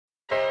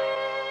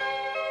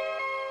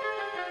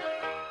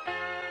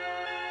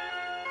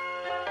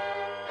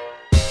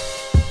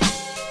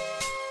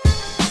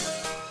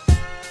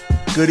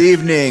Good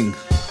evening,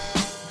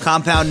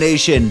 Compound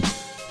Nation.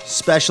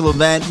 Special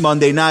event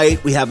Monday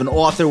night. We have an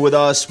author with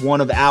us,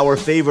 one of our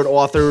favorite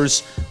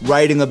authors,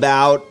 writing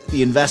about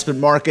the investment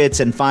markets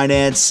and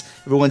finance.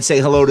 Everyone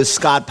say hello to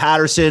Scott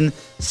Patterson.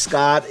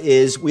 Scott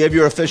is, we have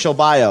your official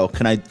bio.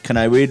 Can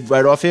I read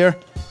right off here?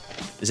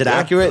 Is it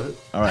accurate?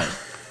 All right.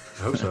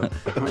 I hope so.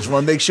 I just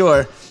want to make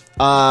sure.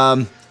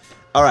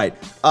 All right.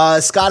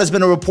 Scott has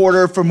been a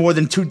reporter for more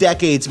than 2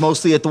 decades,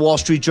 mostly at the Wall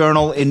Street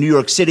Journal in New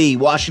York City,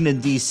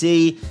 Washington,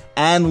 D.C.,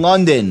 and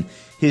London.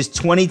 His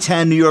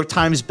 2010 New York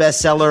Times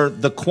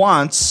bestseller, The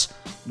Quants,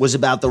 was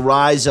about the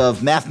rise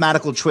of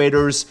mathematical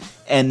traders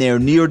and their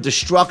near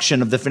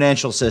destruction of the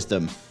financial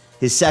system.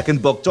 His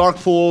second book, Dark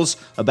Pools,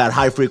 about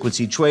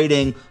high-frequency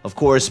trading. Of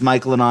course,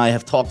 Michael and I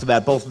have talked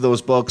about both of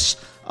those books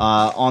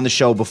on the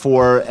show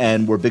before,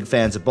 and we're big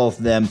fans of both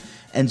of them.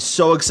 And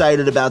so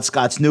excited about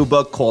Scott's new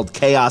book called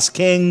Chaos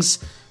Kings,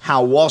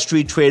 How Wall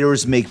Street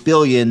Traders Make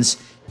Billions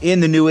in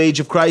the New Age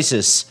of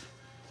Crisis.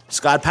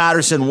 Scott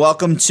Patterson,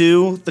 welcome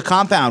to the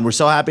Compound. We're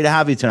so happy to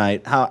have you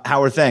tonight.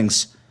 How are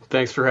things?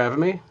 Thanks for having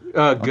me.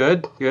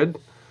 Good.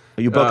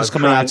 Your book is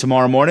coming out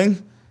tomorrow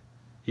morning?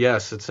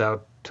 Yes, it's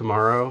out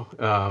tomorrow.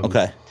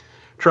 Okay.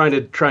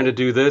 Trying to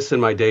do this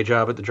and my day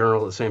job at the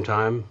Journal at the same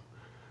time.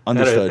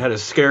 Understood. Had a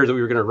scare that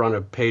we were going to run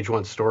a page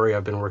one story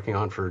I've been working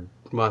on for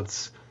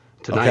months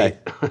tonight,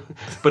 okay.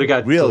 But it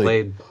got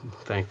delayed,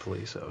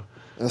 thankfully. So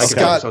I can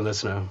focus on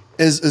this now.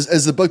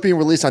 Is the book being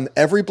released on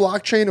every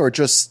blockchain or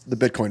just the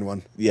Bitcoin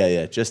one?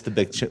 Yeah, just the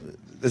big.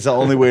 That's the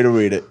only way to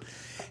read it.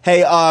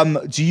 Hey,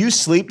 do you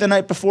sleep the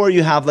night before?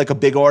 You have like a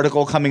big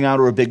article coming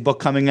out or a big book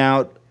coming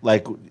out?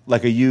 Like,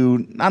 are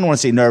you? I don't want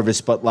to say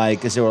nervous, but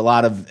like, is there a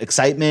lot of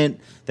excitement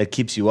that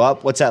keeps you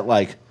up? What's that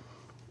like?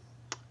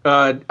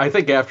 I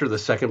think after the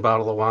second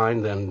bottle of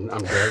wine, then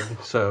I'm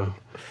good. So.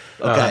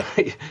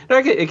 Okay.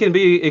 It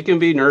can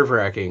be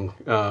nerve-wracking,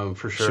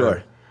 for sure.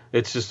 Sure.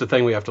 It's just a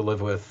thing we have to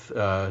live with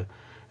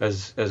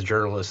as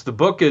journalists. The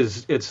book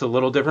it's a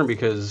little different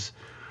because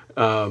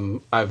all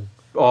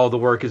the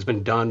work has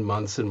been done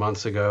months and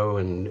months ago,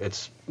 and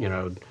it's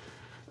done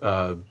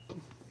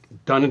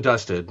and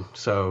dusted.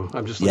 So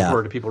I'm just looking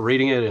forward to people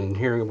reading it and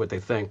hearing what they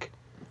think.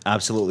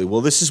 Absolutely.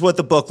 Well, this is what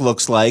the book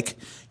looks like.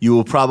 You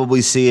will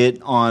probably see it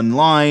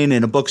online,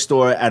 in a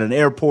bookstore, at an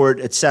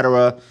airport,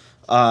 etc.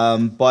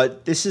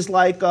 But this is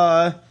like,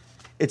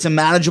 it's a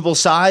manageable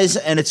size,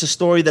 and it's a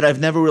story that I've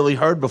never really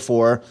heard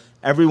before.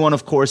 Everyone,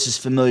 of course, is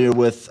familiar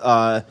with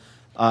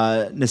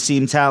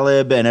Nassim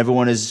Taleb, and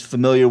everyone is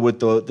familiar with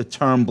the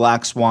term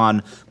Black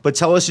Swan. But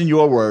tell us in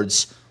your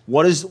words,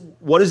 what is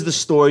the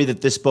story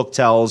that this book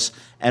tells,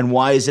 and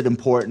why is it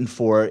important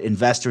for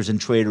investors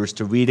and traders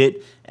to read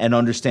it and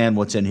understand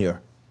what's in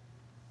here?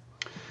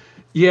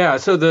 Yeah,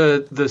 so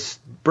the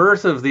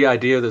birth of the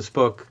idea of this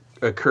book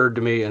occurred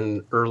to me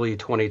in early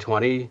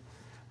 2020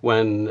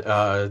 when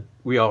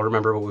we all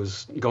remember what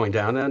was going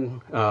down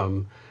then.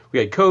 We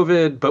had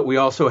COVID, but we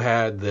also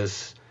had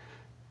this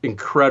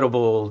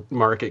incredible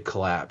market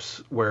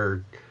collapse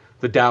where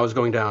the Dow was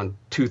going down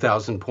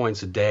 2,000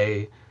 points a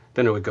day.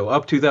 Then it would go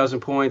up 2,000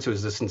 points. It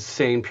was this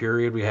insane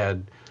period. We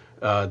had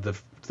the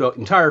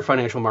entire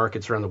financial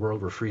markets around the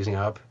world were freezing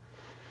up.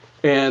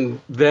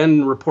 And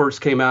then reports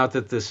came out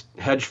that this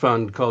hedge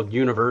fund called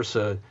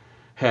Universa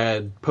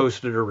had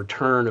posted a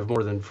return of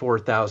more than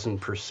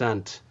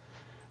 4,000%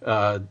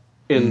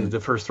 in the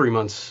first 3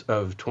 months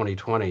of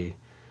 2020.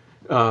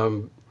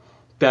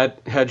 That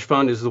hedge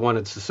fund is the one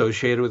that's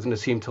associated with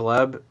Nassim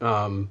Taleb.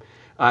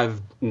 I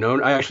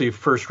actually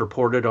first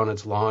reported on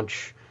its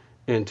launch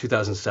in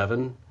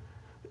 2007.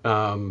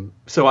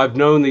 So I've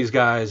known these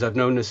guys. I've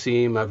known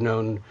Nassim. I've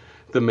known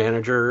the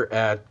manager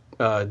at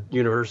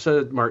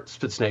Universa, Mark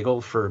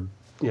Spitznagel, for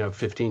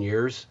 15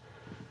 years.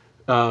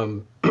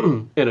 And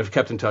have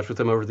kept in touch with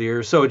them over the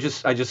years. So I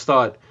just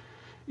thought,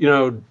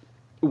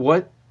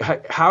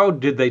 how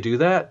did they do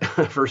that?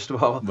 First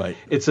of all, right.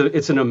 It's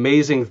an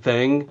amazing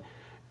thing.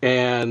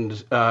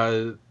 And,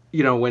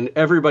 when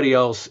everybody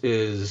else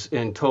is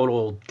in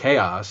total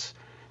chaos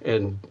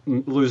and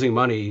losing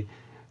money,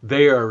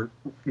 they are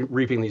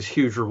reaping these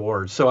huge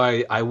rewards. So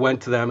I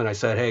went to them and I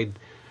said, hey,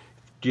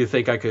 do you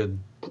think I could,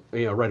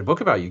 write a book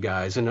about you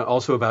guys? And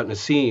also about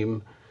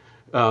Nassim.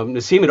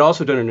 Nassim had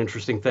also done an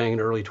interesting thing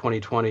in early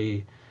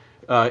 2020.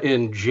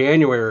 In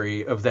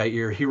January of that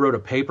year, he wrote a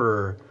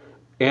paper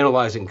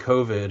analyzing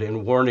COVID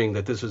and warning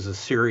that this was a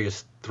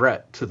serious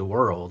threat to the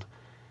world,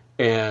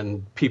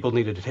 and people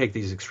needed to take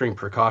these extreme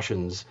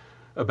precautions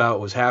about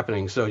what was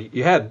happening. So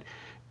you had,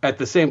 at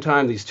the same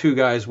time, these two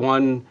guys,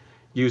 one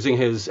using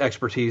his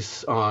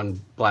expertise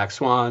on black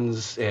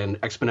swans and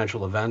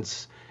exponential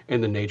events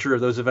and the nature of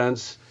those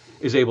events,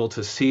 is able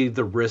to see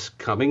the risk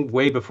coming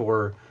way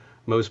before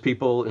most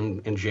people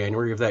in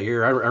January of that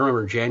year. I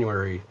remember in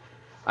January,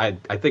 I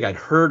think I'd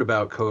heard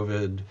about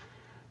COVID,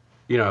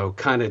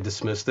 kind of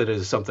dismissed it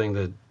as something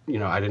that,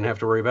 I didn't have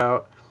to worry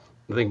about.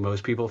 I think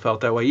most people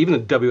felt that way.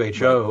 Even the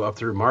WHO up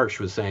through March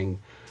was saying,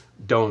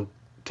 don't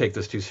take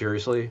this too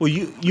seriously. Well,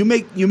 you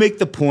make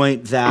the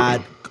point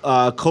that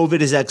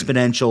COVID is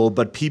exponential,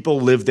 but people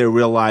live their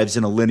real lives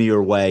in a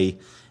linear way.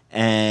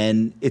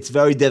 And it's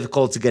very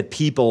difficult to get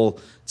people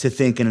to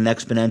think in an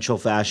exponential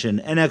fashion.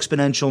 And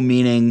exponential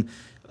meaning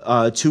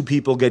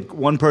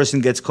one person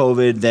gets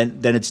COVID,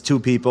 then it's two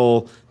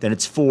people, then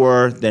it's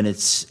four, then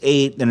it's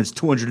 8, then it's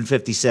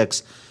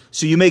 256.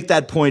 So you make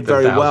that point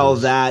very well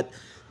that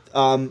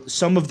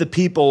some of the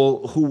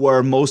people who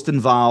were most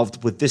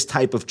involved with this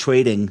type of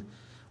trading,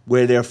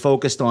 where they're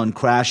focused on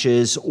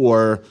crashes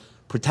or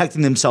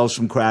protecting themselves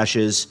from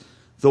crashes,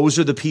 those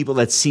are the people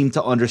that seem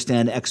to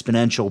understand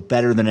exponential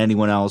better than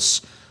anyone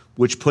else,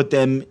 which put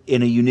them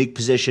in a unique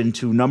position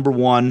to, number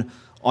one,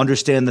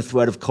 understand the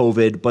threat of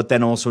COVID, but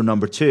then also,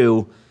 number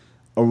two,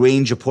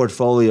 arrange a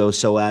portfolio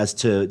so as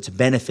to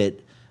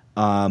benefit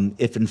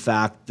if, in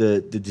fact,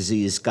 the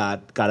disease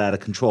got out of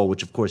control,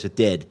 which, of course, it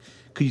did.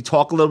 Could you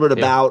talk a little bit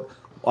about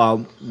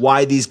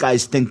why these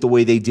guys think the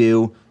way they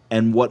do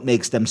and what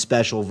makes them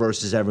special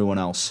versus everyone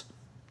else?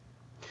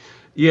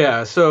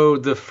 Yeah, so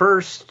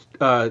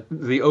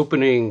the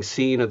opening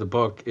scene of the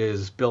book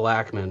is Bill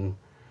Ackman,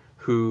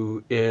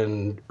 who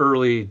in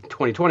early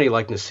 2020,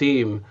 like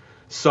Nassim,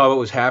 saw what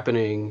was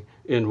happening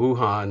in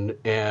Wuhan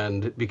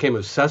and became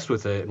obsessed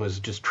with it and was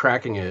just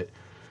tracking it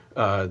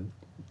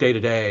day to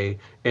day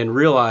and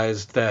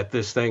realized that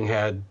this thing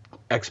had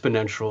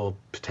exponential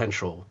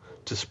potential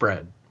to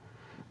spread.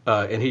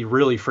 And he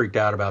really freaked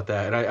out about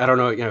that. And I don't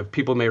know,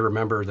 people may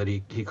remember that he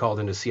called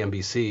into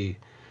CNBC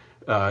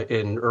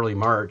in early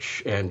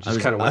March and just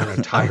kind of went on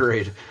a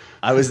tirade.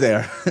 I was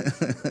there.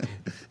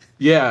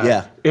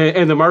 Yeah.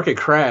 And the market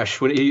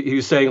crashed when he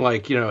was saying,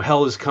 like,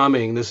 hell is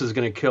coming. This is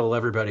going to kill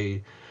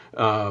everybody.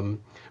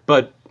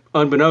 But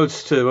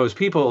unbeknownst to most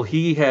people,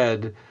 he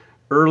had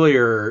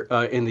earlier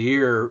in the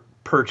year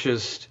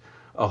purchased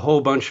a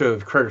whole bunch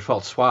of credit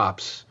default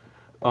swaps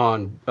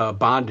on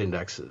bond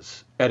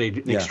indexes at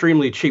an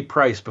extremely cheap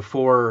price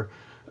before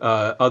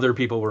other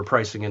people were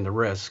pricing in the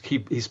risk.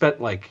 He spent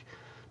like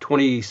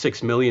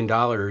 $26 million,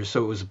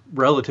 so it was a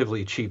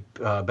relatively cheap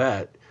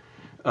bet.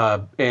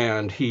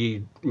 And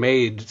he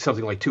made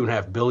something like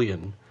 $2.5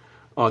 billion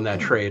on that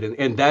trade.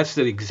 And that's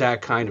the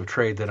exact kind of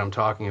trade that I'm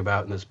talking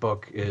about in this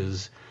book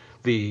is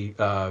you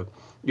have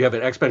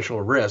an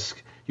exponential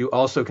risk. You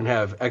also can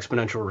have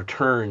exponential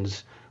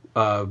returns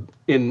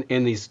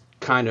in these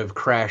kind of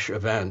crash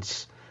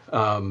events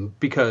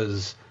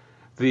because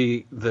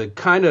the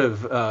kind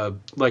of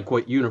like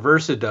what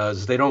Universa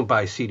does, they don't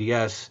buy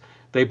CDS,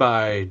 they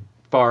buy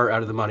far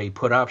out of the money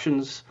put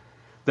options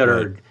that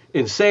are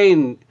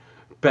insane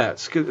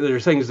bets.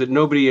 There's things that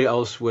nobody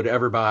else would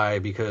ever buy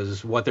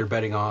because what they're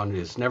betting on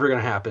is never going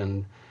to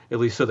happen, at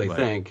least so they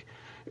think.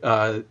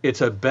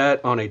 It's a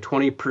bet on a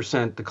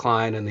 20%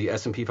 decline in the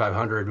S&P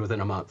 500 within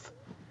a month.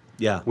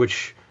 Yeah,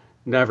 which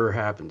never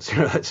happens.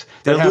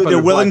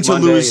 They're willing to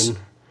lose.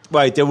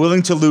 They're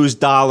willing to lose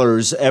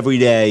dollars every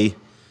day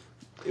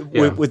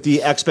with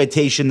the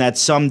expectation that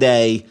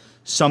someday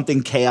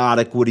something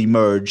chaotic would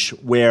emerge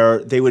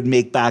where they would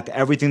make back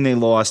everything they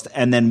lost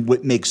and then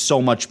would make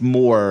so much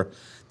more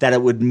that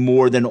it would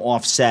more than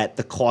offset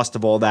the cost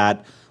of all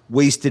that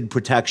wasted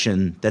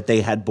protection that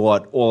they had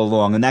bought all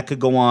along. And that could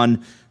go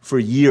on for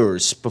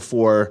years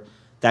before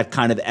that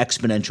kind of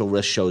exponential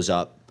risk shows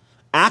up.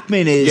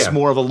 Ackman is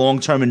more of a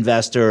long-term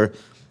investor.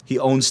 He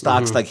owns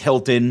stocks like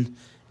Hilton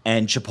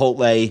and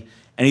Chipotle,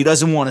 and he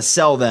doesn't want to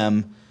sell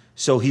them,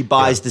 so he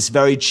buys this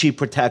very cheap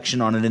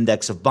protection on an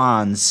index of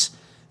bonds,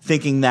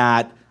 thinking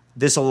that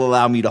this will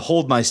allow me to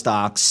hold my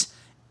stocks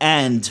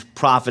and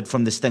profit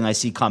from this thing I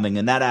see coming.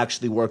 And that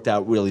actually worked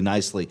out really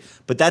nicely.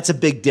 But that's a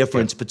big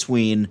difference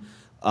between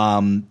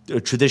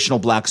a traditional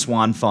black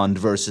swan fund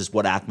versus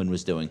what Ackman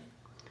was doing.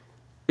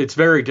 It's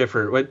very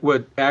different.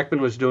 What Ackman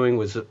was doing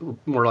was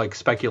more like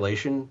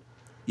speculation,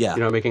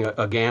 making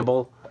a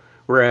gamble.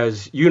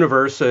 Whereas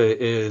Universa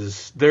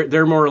is,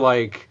 they're more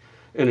like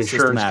an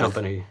insurance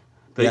company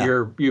that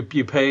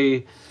you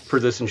pay for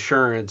this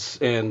insurance,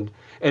 and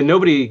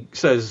nobody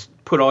says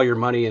put all your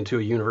money into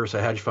a Universa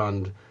hedge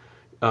fund.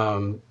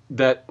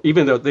 That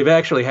even though they've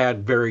actually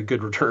had very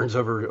good returns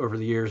over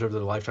the years, over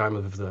the lifetime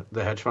of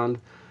the hedge fund.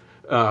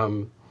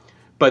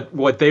 But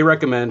what they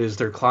recommend is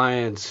their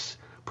clients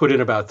put in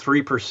about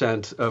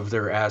 3% of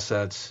their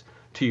assets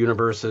to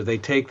Universa. They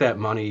take that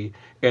money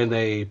and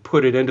they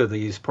put it into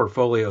these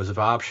portfolios of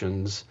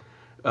options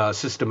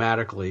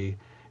systematically,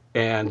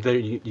 and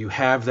you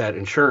have that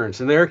insurance.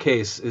 In their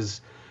case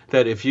is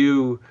that if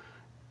you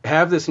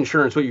have this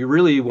insurance, what you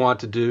really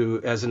want to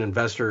do as an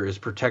investor is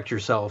protect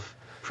yourself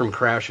from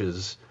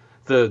crashes.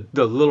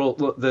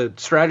 The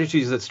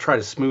strategies that try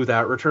to smooth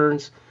out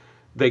returns,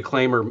 they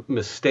claim are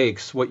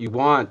mistakes. What you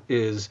want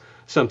is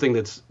something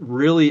that's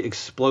really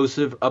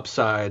explosive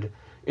upside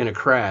in a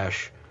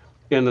crash,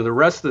 and then the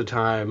rest of the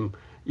time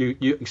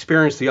you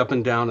experience the up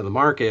and down of the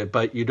market,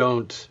 but you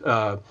don't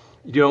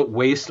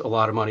waste a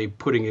lot of money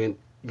putting in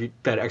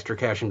that extra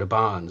cash into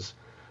bonds.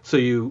 So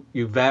you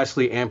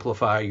vastly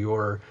amplify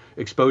your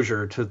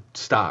exposure to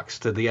stocks,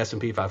 to the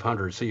S&P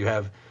 500. So you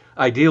have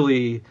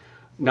ideally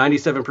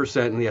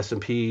 97% in the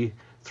S&P,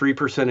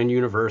 3% in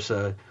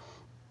Universa.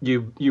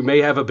 You may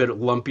have a bit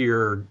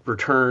lumpier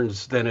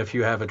returns than if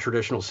you have a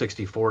traditional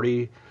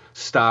 60-40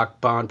 stock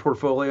bond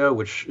portfolio,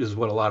 which is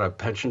what a lot of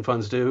pension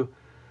funds do.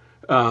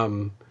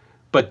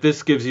 But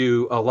this gives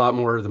you a lot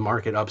more of the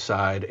market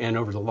upside, and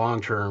over the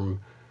long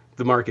term,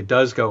 the market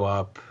does go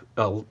up,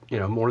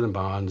 more than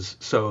bonds.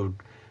 So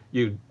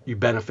you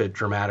benefit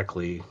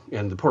dramatically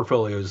in the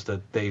portfolios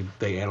that they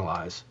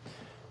analyze.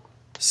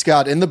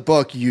 Scott, in the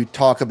book, you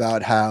talk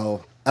about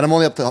how, and I'm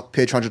only up to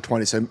page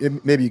 120, so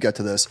maybe you get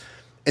to this.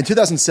 In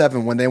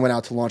 2007, when they went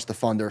out to launch the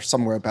fund, or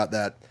somewhere about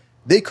that,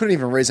 they couldn't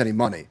even raise any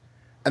money.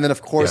 And then,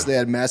 of course, they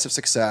had massive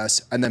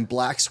success, and then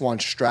Black Swan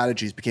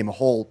Strategies became a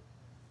whole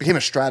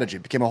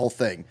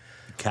thing.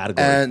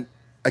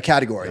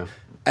 Category. Yeah.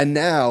 And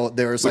now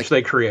there's which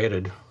they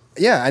created.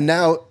 Yeah, and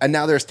now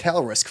there's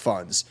tail risk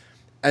funds.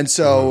 And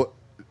so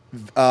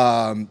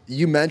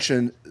you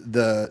mentioned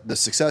the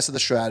success of the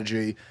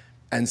strategy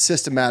and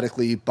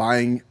systematically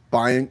buying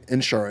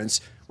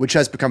insurance, which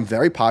has become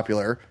very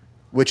popular,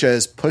 which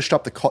has pushed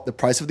up the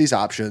price of these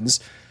options.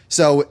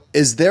 So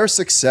is their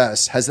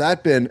success, has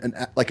that been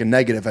a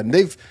negative?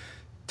 And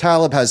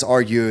Taleb has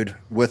argued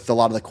with a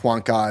lot of the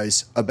quant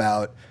guys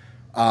about,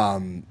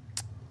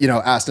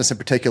 Asness in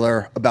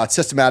particular, about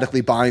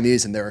systematically buying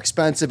these, and they're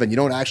expensive, and you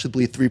don't actually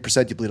bleed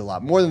 3%, you bleed a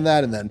lot more than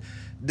that. And then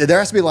there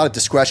has to be a lot of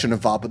discretion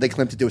involved, but they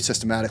claim to do it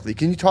systematically.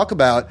 Can you talk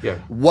about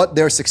what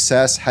their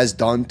success has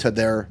done to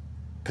their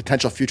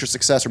potential future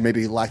success, or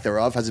maybe lack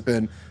thereof? Has it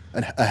been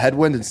a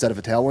headwind instead of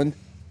a tailwind?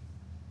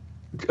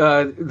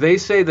 They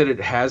say that it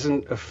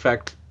hasn't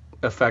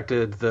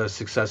affected the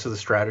success of the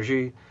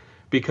strategy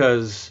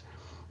because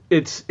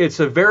it's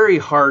a very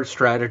hard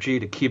strategy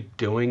to keep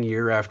doing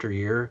year after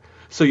year.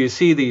 So you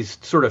see these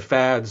sort of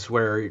fads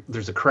where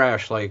there's a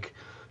crash like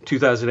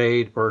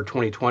 2008 or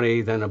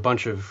 2020, then a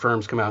bunch of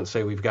firms come out and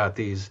say we've got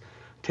these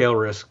tail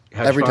risk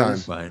hedge every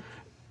funds. time, right?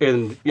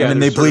 And then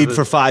they bleed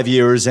for 5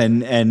 years,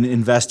 and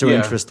investor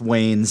interest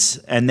wanes,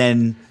 and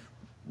then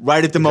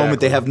right at the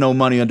moment they have no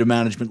money under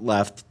management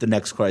left, the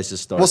next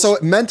crisis starts. Well, so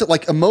it meant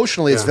that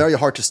emotionally it's very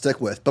hard to stick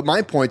with. But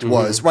my point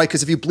was, right,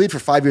 because if you bleed for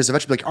 5 years,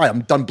 eventually all right,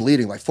 I'm done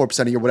bleeding,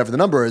 4% a year, whatever the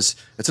number is,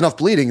 it's enough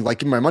bleeding,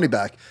 give me my money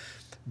back.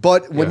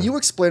 But when you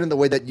explain it the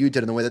way that you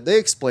did and the way that they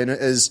explain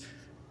it is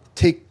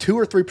take 2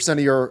 or 3% of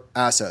your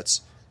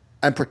assets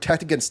and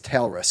protect against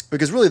tail risk.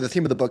 Because really the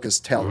theme of the book is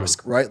tail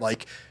risk,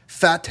 right?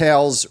 Fat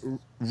tails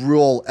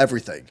rule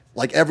everything.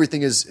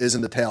 Everything is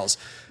in the tails.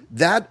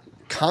 That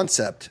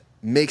concept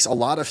makes a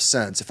lot of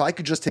sense. If I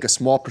could just take a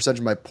small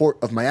percentage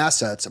of my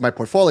assets, of my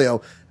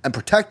portfolio, and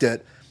protect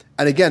it,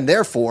 and again,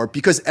 therefore,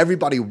 because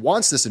everybody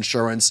wants this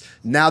insurance,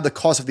 now the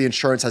cost of the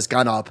insurance has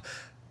gone up.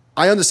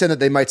 I understand that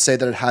they might say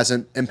that it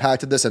hasn't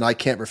impacted this, and I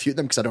can't refute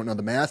them because I don't know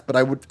the math.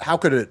 But how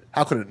could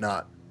it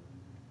not?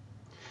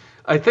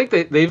 I think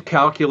that they've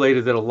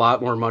calculated that a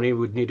lot more money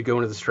would need to go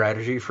into the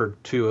strategy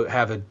to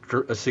have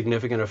a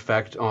significant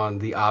effect on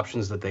the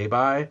options that they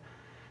buy.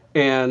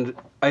 And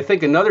I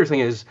think another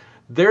thing is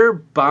they're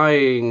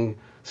buying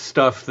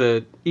stuff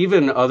that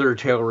even other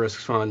tail risk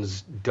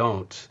funds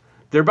don't.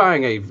 They're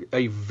buying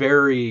a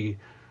very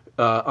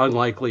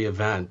unlikely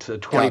event, a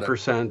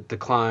 20%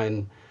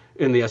 decline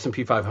in the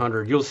S&P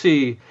 500. You'll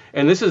see,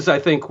 and this is, I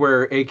think,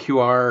 where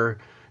AQR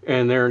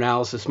and their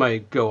analysis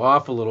might go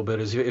off a little bit,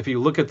 is if you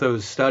look at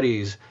those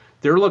studies,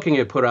 they're looking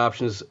at put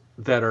options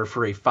that are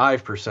for a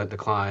 5%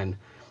 decline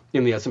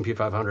in the S&P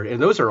 500,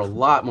 and those are a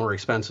lot more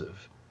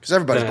expensive. Because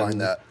everybody's buying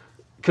that.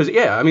 Because,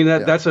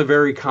 that's a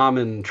very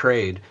common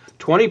trade.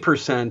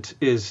 20%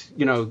 is,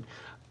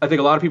 I think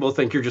a lot of people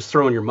think you're just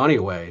throwing your money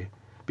away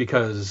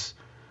because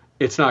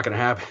it's not going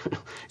to happen.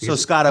 So,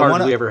 Scott,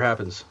 hardly ever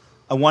happens.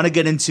 I want to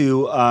get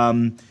into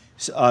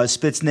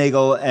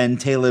Spitznagel and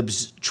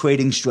Taleb's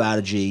trading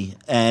strategy,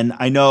 and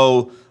I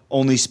know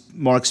only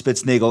Mark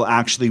Spitznagel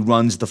actually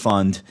runs the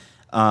fund,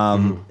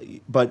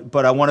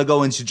 but I want to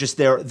go into just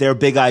their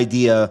big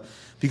idea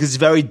because it's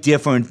very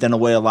different than the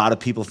way a lot of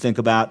people think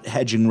about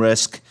hedging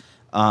risk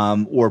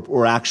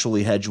or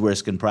actually hedge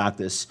risk in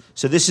practice.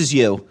 So this is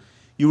you.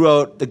 You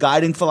wrote, the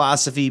guiding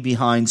philosophy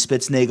behind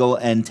Spitznagel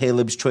and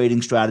Taleb's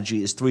trading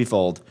strategy is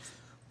threefold.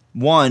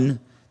 One,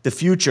 the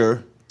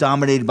future,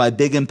 dominated by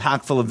big,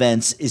 impactful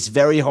events, is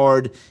very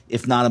hard,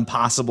 if not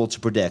impossible, to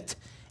predict.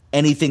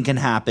 Anything can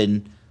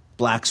happen.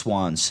 Black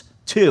swans.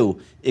 Two,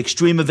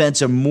 extreme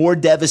events are more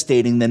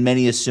devastating than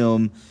many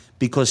assume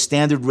because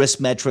standard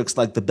risk metrics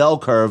like the bell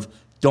curve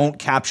don't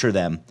capture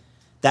them.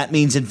 That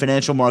means in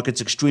financial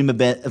markets, extreme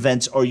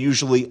events are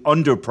usually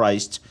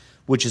underpriced,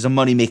 which is a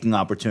money-making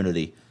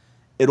opportunity.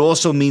 It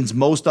also means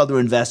most other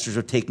investors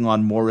are taking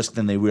on more risk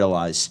than they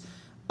realize.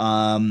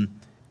 And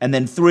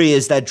then three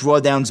is that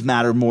drawdowns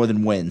matter more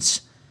than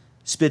wins.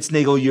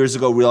 Spitznagel years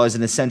ago realized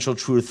an essential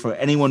truth for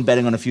anyone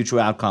betting on a future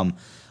outcome.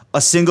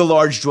 A single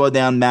large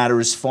drawdown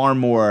matters far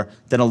more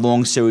than a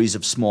long series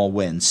of small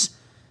wins.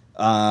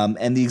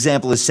 And the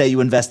example is, say you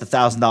invest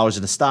 $1,000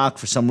 in a stock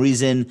for some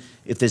reason.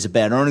 If there's a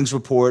bad earnings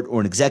report or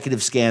an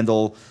executive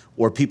scandal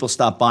or people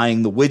stop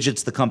buying the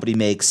widgets the company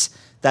makes,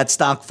 that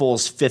stock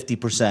falls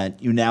 50%.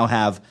 You now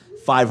have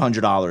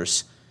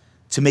 $500.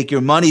 To make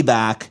your money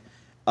back,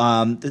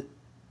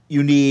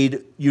 you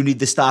need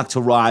the stock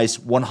to rise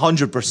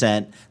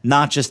 100%,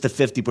 not just the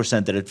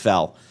 50% that it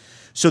fell.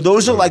 So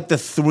those are like the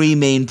three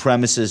main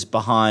premises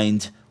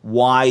behind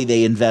why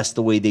they invest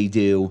the way they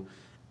do.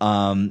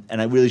 And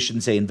I really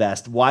shouldn't say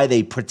invest, why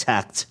they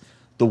protect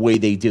the way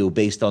they do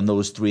based on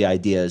those three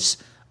ideas.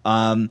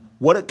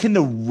 What can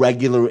the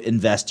regular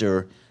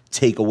investor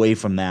take away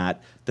from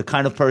that? The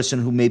kind of person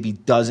who maybe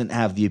doesn't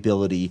have the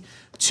ability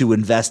to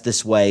invest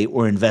this way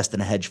or invest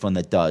in a hedge fund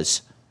that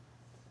does.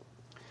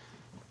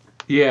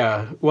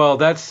 Yeah, well,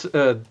 that's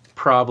a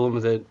problem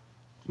that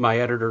my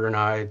editor and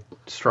I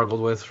struggled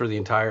with for the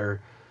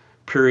entire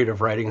period of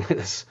writing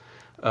this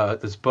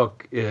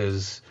book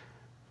is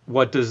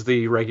what does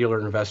the regular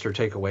investor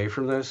take away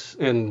from this?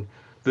 And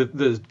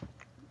the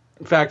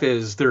fact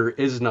is there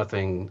is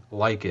nothing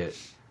like it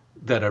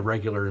that a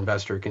regular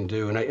investor can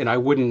do. And I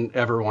wouldn't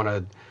ever want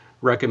to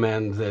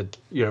recommend that,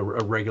 a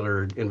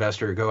regular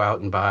investor go out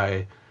and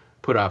buy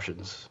put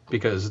options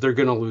because they're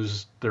going to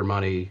lose their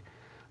money.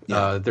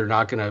 Yeah. They're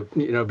not going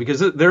to, because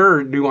there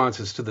are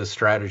nuances to this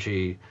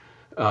strategy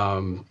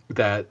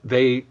that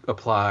they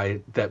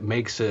apply that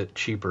makes it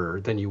cheaper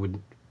than you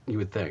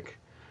would think.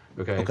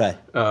 Okay.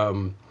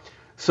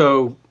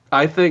 So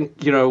I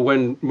think,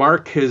 when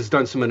Mark has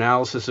done some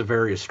analysis of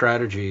various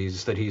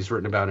strategies that he's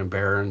written about in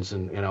Barron's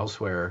and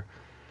elsewhere,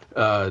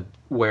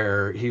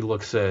 where he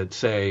looks at,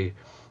 say,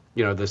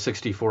 the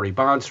 60-40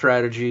 bond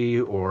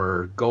strategy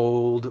or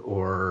gold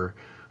or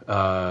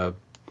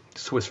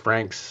Swiss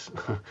francs,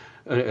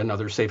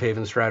 another safe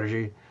haven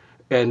strategy.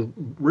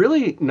 And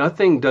really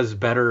nothing does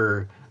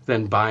better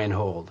than buy and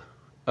hold.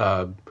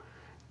 And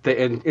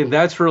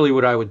that's really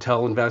what I would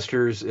tell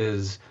investors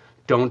is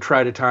don't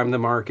try to time the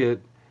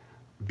market.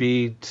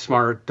 Be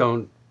smart.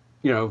 Don't,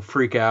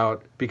 freak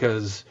out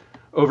because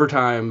over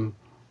time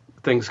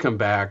things come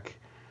back.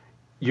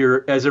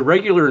 As a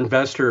regular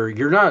investor,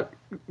 you're not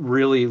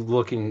really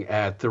looking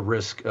at the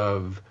risk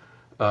of,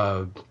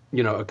 a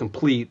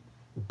complete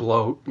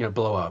blow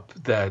up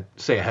that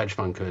say a hedge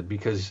fund could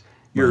because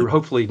you're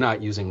hopefully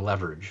not using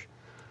leverage.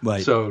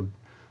 Right. So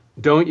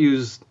don't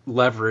use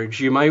leverage.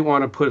 You might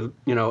want to put,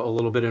 a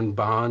little bit in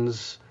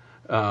bonds.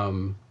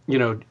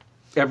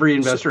 Every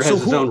investor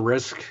has his own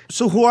risk.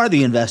 So who are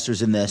the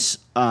investors in this?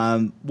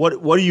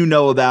 What do you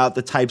know about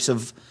the types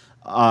of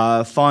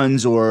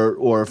funds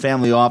or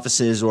family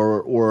offices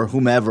or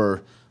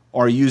whomever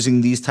are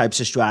using these types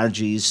of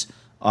strategies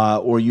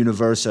or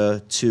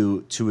Universa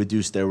to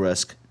reduce their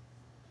risk?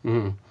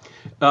 Mm-hmm.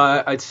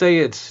 I'd say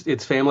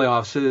it's family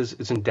offices,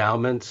 it's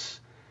endowments,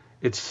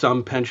 it's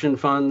some pension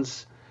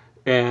funds,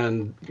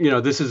 and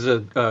this is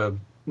a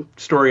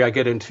story I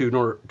get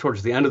into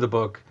towards the end of the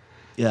book.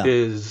 Yeah.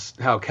 Is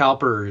how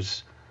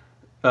CalPERS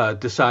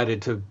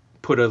decided to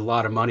put a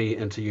lot of money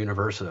into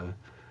Universa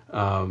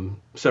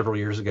several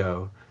years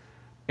ago,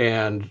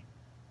 and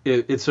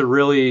it's a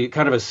really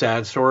kind of a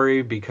sad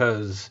story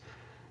because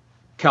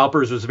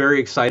CalPERS was very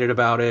excited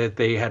about it.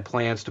 They had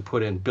plans to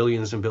put in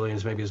billions and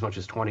billions, maybe as much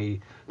as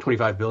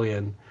 25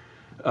 billion.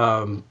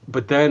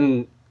 But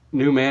then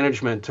new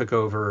management took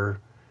over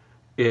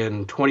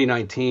in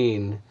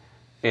 2019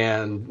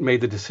 and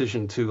made the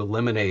decision to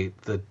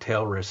eliminate the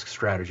tail risk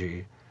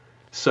strategy.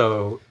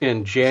 So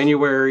in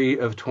January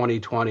of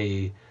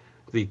 2020,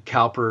 the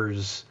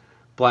CalPERS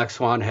Black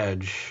Swan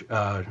hedge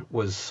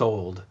was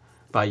sold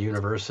by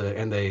Universa,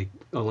 and they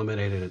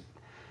eliminated it.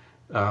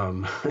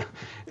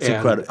 It's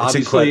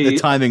incredible. The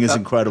timing is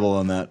incredible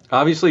on that.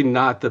 Obviously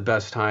not the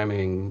best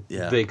timing.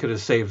 Yeah. They could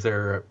have saved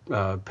their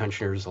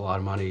pensioners a lot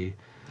of money.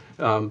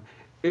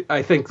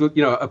 I think,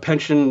 a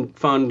pension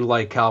fund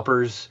like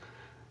CalPERS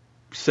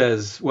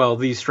says, well,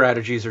 these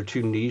strategies are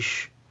too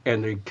niche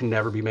and they can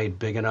never be made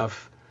big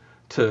enough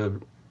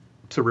to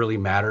really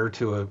matter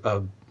to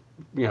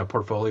a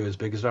portfolio as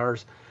big as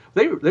ours.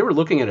 They were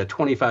looking at a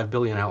 25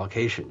 billion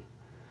allocation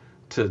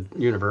to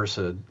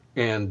Universa,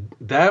 and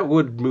that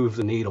would move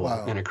the needle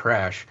in a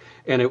crash.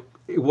 And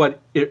what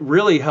it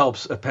really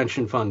helps a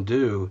pension fund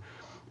do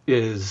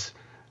is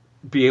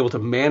be able to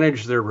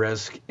manage their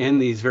risk in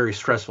these very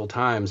stressful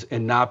times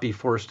and not be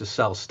forced to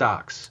sell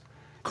stocks.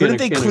 Couldn't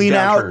they clean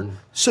out?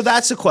 So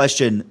that's the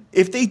question.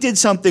 If they did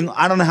something,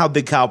 I don't know how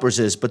big CalPERS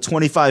is, but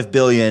 25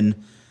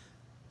 billion,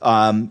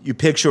 you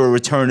picture a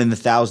return in the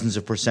thousands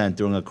of percent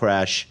during a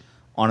crash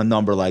on a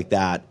number like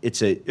that.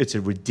 It's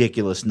a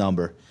ridiculous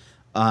number.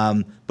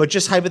 But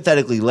just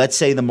hypothetically, let's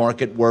say the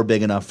market were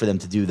big enough for them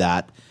to do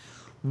that.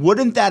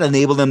 Wouldn't that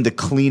enable them to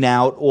clean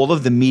out all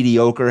of the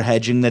mediocre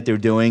hedging that they're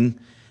doing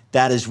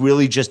that is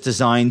really just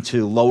designed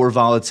to lower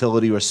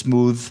volatility or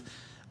smooth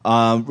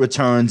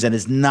returns and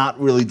is not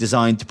really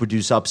designed to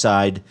produce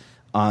upside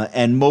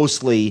and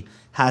mostly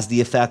has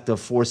the effect of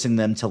forcing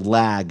them to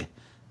lag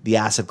the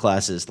asset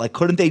classes? Like,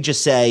 couldn't they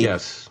just say,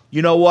 yes,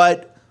 you know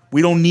what?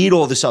 We don't need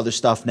all this other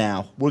stuff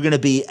now. We're going to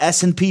be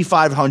S&P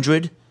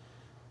 500.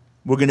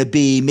 We're going to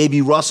be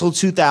maybe Russell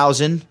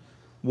 2000.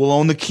 We'll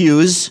own the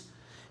Qs.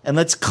 And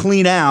let's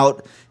clean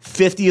out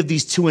 50 of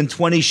these 2 and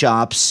 20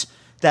 shops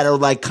that are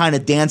like kind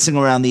of dancing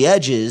around the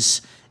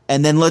edges.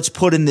 And then let's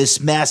put in this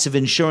massive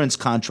insurance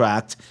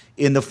contract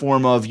in the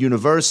form of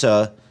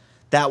Universa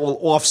that will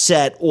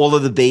offset all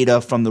of the beta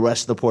from the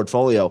rest of the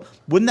portfolio.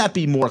 Wouldn't that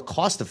be more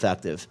cost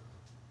effective?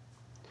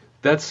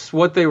 That's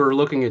what they were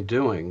looking at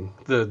doing.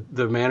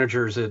 The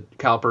managers at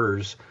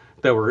CalPERS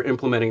that were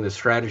implementing the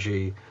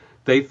strategy,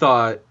 they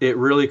thought it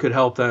really could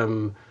help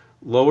them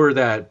lower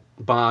that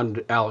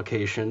bond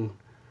allocation,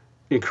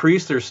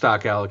 increase their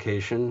stock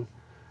allocation,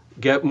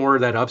 get more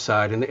of that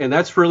upside. And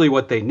that's really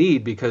what they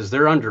need, because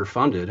they're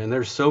underfunded. And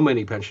there's so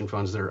many pension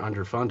funds that are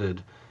underfunded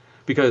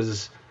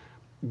because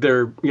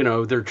they're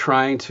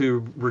trying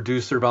to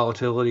reduce their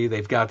volatility.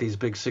 They've got these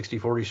big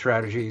 60-40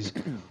 strategies.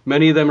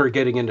 Many of them are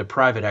getting into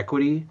private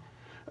equity,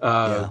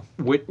 and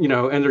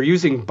they're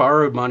using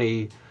borrowed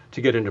money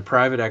to get into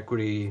private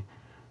equity.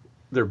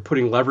 They're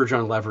putting leverage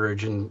on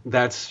leverage, and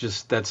that's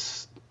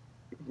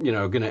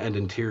going to end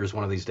in tears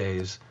one of these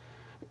days.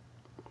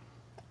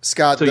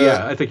 Scott, so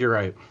yeah, I think you're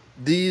right.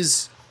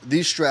 These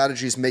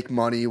strategies make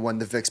money when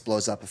the VIX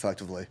blows up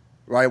effectively,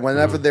 right?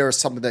 Whenever there is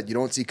something that you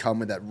don't see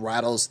coming, that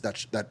rattles,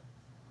 that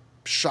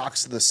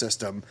shocks the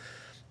system,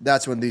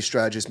 that's when these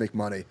strategies make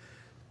money.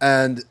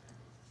 And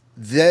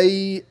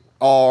they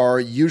are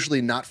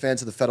usually not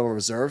fans of the Federal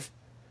Reserve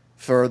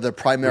for the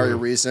primary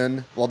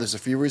reason. Well, there's a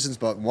few reasons,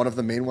 but one of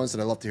the main ones that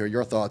I'd love to hear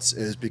your thoughts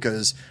is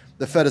because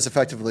the Fed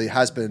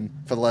has been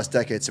for the last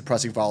decade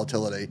suppressing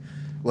volatility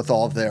with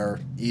all of their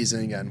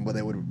easing and what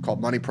they would call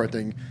money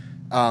printing.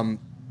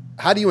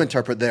 How do you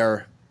interpret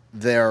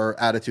their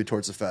attitude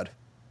towards the Fed?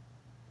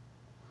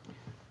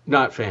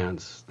 Not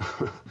fans,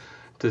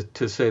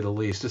 to say the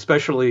least,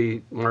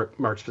 especially Mark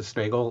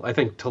Spitznagel. I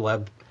think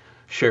Taleb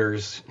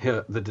shares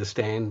the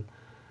disdain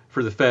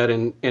for the Fed,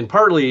 and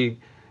partly,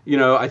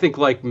 I think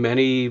like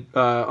many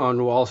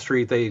on Wall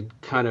Street, they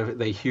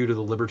hew to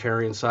the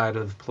libertarian side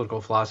of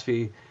political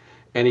philosophy.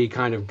 Any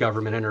kind of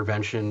government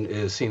intervention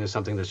is seen as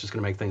something that's just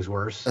going to make things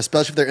worse.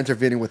 Especially if they're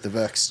intervening with the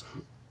VIX.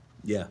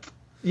 Yeah.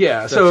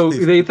 Yeah, so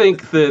they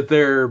think that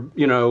they're,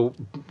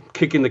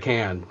 kicking the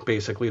can,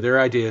 basically. Their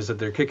idea is that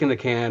they're kicking the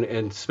can,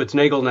 and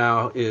Spitznagel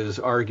now is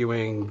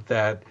arguing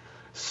that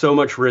so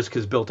much risk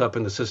is built up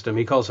in the system.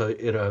 He calls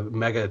it a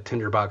mega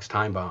tinderbox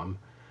time bomb.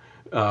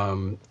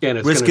 And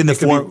it's risk in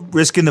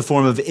the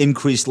form of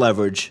increased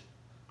leverage.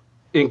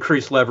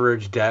 Increased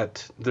leverage,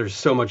 debt. There's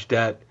so much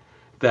debt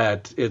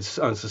that it's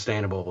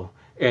unsustainable,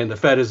 and the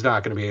Fed is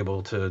not going to be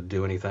able to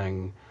do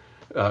anything.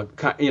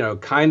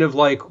 Kind of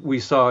like we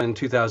saw in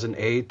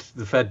 2008,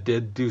 the Fed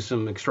did do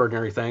some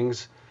extraordinary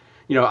things.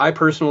 I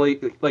personally,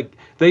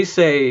 they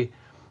say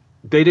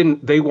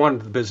they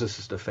wanted the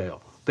businesses to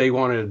fail. They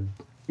wanted,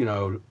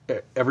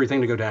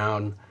 everything to go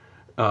down,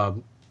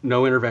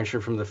 no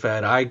intervention from the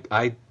Fed.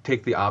 I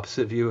take the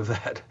opposite view of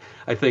that.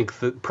 I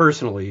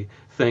personally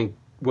think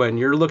when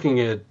you're looking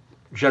at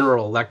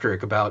General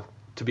Electric about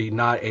to be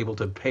not able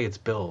to pay its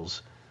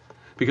bills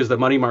because the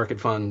money market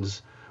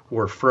funds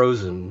were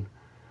frozen,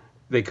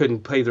 they couldn't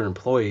pay their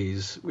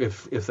employees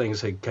if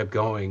things had kept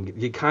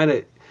going.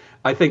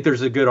 I think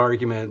there's a good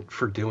argument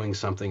for doing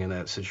something in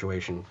that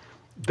situation.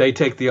 They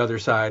take the other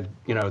side.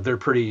 They're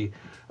pretty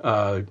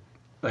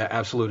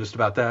absolutist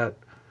about that.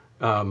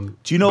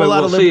 Do you know a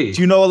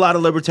lot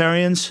of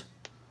libertarians?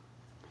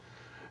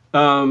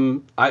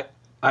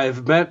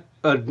 I've met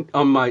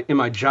in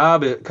my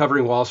job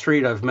covering Wall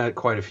Street. I've met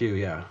quite a few.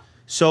 Yeah.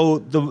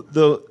 So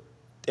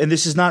and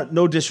this is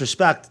no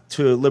disrespect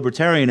to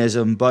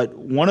libertarianism, but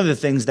one of the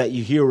things that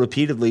you hear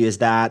repeatedly is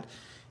that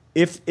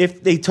if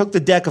they took the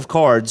deck of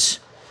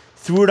cards,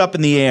 threw it up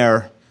in the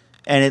air,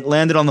 and it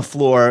landed on the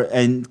floor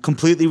and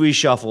completely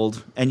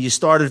reshuffled, and you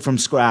started from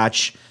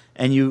scratch,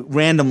 and you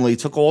randomly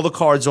took all the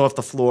cards off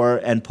the floor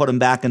and put them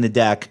back in the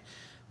deck,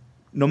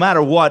 no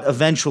matter what,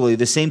 eventually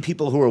the same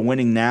people who are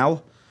winning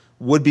now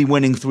would be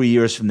winning 3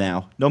 years from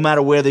now, no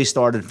matter where they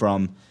started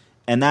from.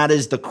 And that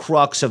is the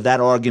crux of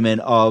that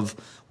argument of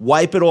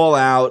wipe it all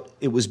out.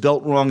 It was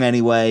built wrong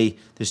anyway.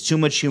 There's too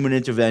much human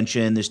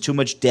intervention. There's too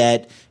much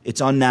debt. It's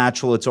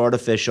unnatural. It's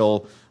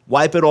artificial.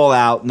 Wipe it all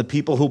out, and the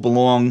people who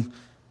belong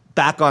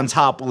back on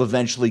top will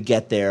eventually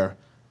get there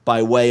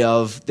by way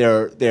of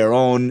their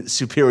own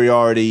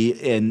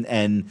superiority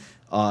and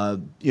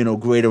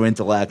greater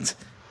intellect.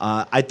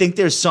 I think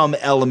there's some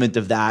element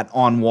of that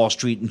on Wall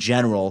Street in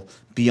general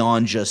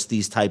beyond just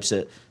this type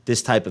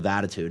of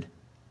attitude.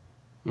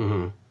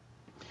 Mm-hmm.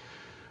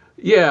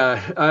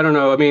 Yeah, I don't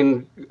know. I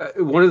mean,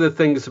 one of the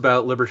things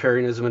about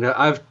libertarianism, and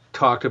I've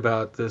talked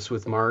about this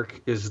with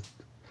Mark, is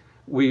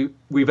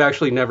we've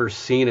actually never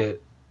seen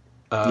it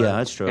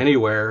that's true.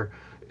 Anywhere,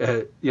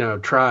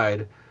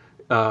 tried.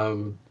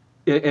 And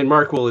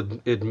Mark will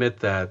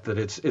admit that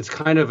it's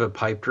kind of a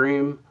pipe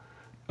dream.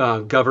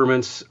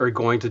 Governments are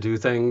going to do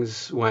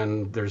things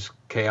when there's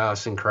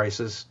chaos and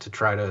crisis to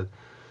try to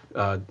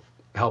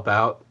help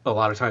out. A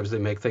lot of times they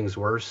make things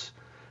worse.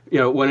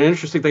 One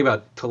interesting thing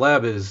about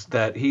Taleb is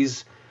that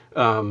he's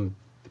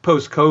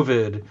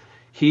post-COVID,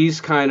 he's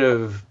kind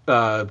of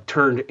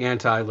turned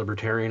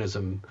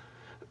anti-libertarianism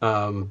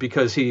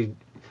because he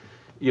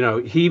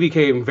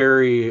became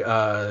very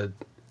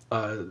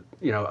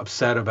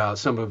upset about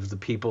some of the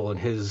people in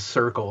his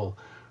circle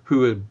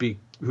who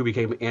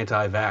became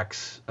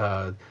anti-vax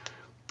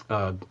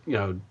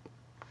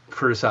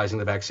criticizing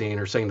the vaccine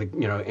or saying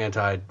the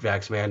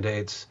anti-vax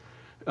mandates.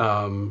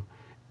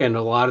 And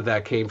a lot of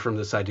that came from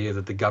this idea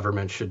that the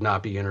government should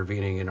not be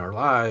intervening in our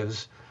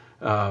lives.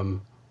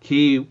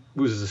 He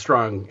was a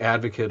strong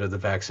advocate of the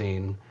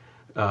vaccine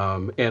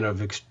and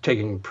of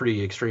taking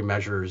pretty extreme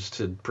measures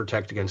to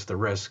protect against the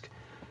risk.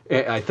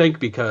 I think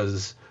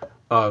because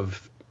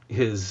of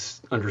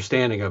his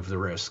understanding of the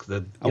risk,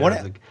 the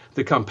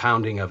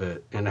compounding of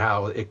it, and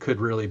how it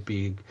could really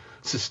be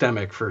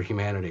systemic for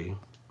humanity.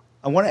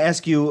 I want to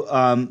ask you.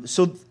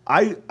 So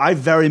I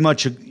very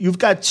much. You've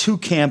got two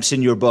camps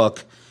in your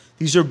book.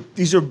 These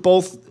are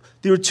both.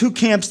 There are two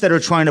camps that are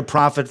trying to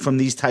profit from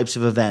these types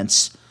of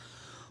events.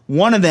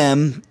 One of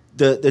them,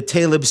 the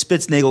Taleb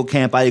Spitznagel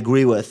camp, I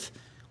agree with,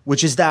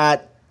 which is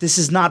that this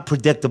is not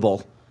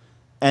predictable,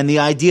 and the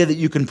idea that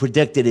you can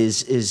predict it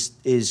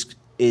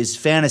is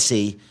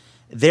fantasy.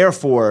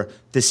 Therefore,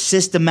 the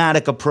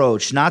systematic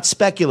approach, not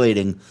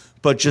speculating,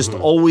 but just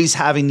always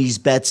having these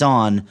bets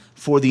on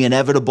for the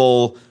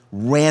inevitable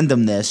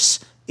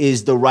randomness,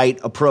 is the right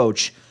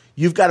approach.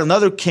 You've got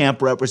another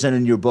camp represented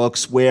in your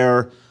books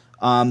where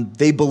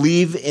they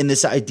believe in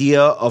this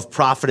idea of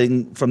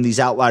profiting from these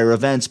outlier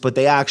events, but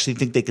they actually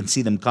think they can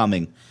see them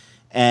coming.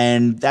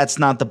 And that's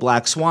not the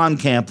Black Swan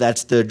camp,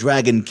 that's the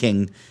Dragon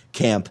King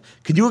camp.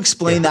 Could you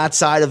explain that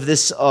side of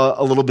this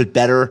a little bit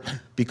better?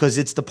 Because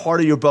it's the part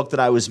of your book that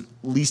I was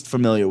least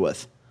familiar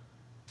with.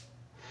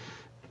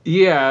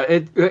 Yeah,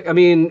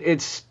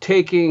 it's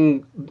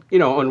taking,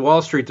 on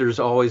Wall Street, there's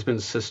always been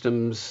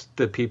systems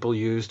that people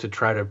use to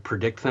try to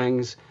predict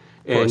things,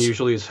 and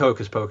usually it's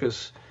hocus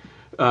pocus.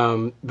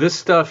 This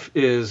stuff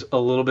is a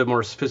little bit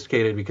more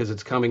sophisticated because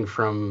it's coming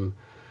from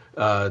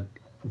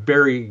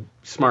very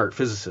smart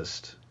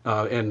physicists.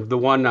 And the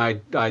one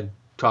I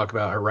talk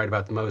about or write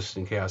about the most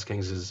in Chaos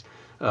Kings is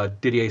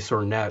Didier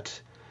Sornet,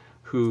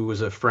 who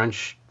was a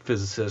French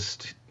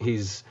physicist.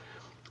 He's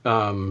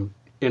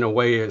in a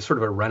way, sort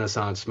of a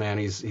Renaissance man.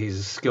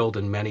 He's skilled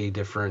in many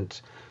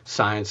different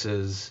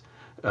sciences.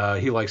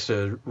 He likes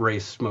to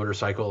race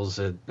motorcycles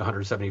at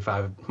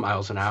 175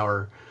 miles an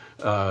hour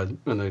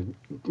in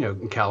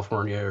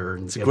California or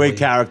in Italy. Great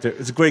character.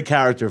 It's a great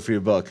character for your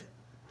book.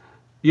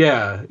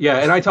 Yeah.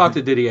 And I talked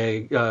to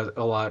Didier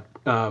a lot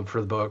for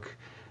the book,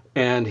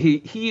 and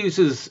he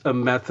uses a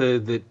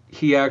method that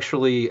he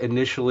actually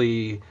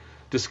initially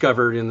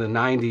discovered in the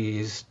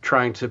 90s,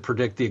 trying to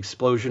predict the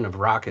explosion of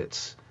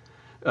rockets.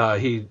 What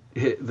he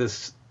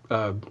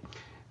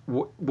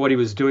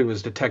was doing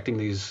was detecting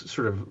these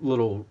sort of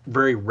little,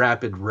 very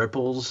rapid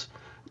ripples,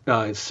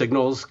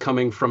 signals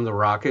coming from the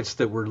rockets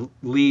that would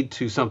lead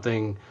to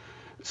something,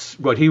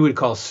 what he would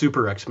call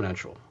super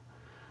exponential.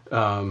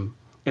 And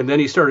then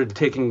he started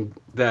taking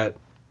that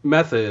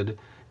method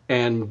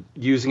and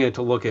using it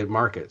to look at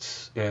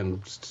markets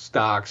and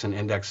stocks and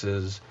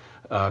indexes,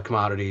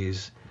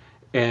 commodities,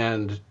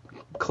 and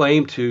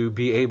claimed to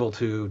be able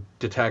to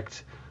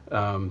detect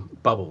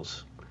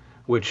bubbles,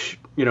 which,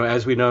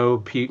 as we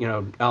know,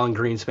 Alan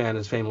Greenspan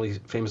has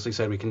famously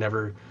said we can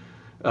never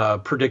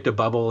predict a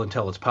bubble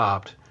until it's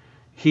popped.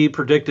 He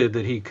predicted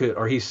that he could,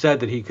 or he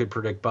said that he could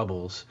predict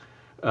bubbles.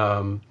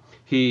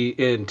 He,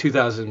 in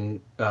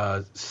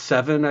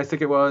 2007, I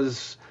think it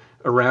was,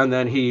 around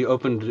then, he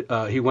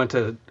went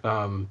to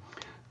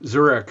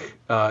Zurich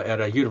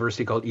at a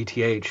university called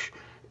ETH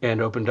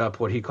and opened up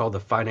what he called the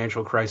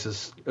Financial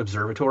Crisis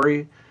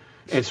Observatory,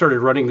 and started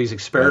running these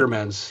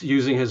experiments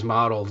using his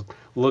model,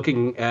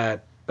 looking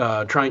at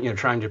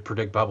trying to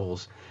predict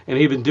bubbles. And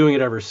he's been doing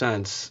it ever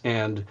since.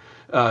 And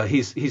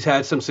he's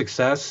had some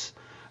success.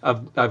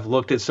 I've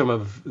looked at some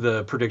of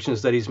the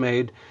predictions that he's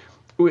made.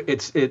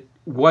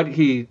 What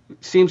he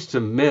seems to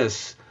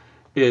miss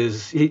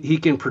is he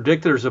can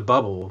predict there's a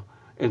bubble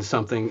in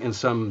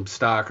some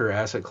stock or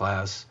asset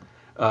class.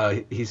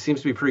 He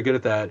seems to be pretty good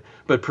at that.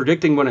 But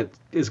predicting when it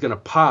is going to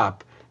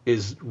pop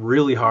is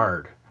really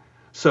hard.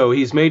 So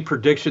he's made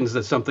predictions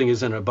that something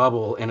is in a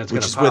bubble and it's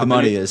going to pop. Which is where the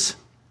money is.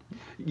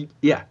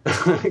 Yeah,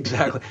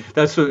 exactly.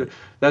 That's what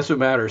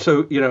matters.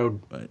 So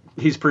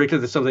he's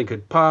predicted that something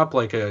could pop,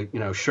 like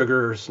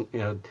sugar.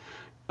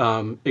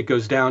 It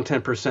goes down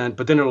 10%,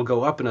 but then it'll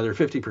go up another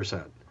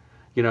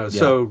 50%.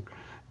 So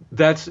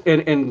that's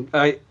and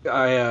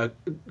I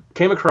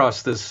came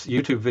across this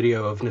YouTube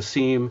video of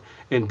Nassim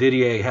and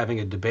Didier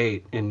having a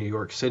debate in New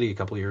York City a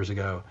couple of years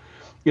ago.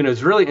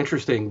 It's really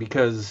interesting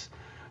because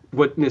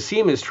what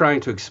Nassim is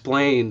trying to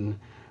explain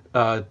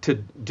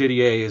to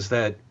Didier is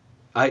that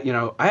I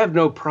have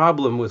no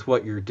problem with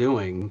what you're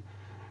doing.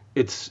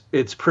 It's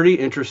pretty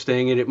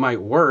interesting and it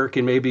might work,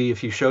 and maybe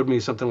if you showed me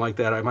something like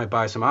that, I might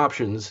buy some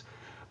options,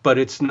 but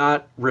it's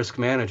not risk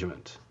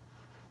management.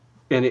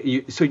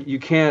 And so you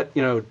can't,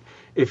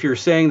 if you're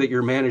saying that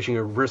you're managing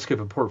a risk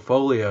of a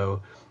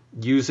portfolio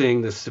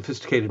using this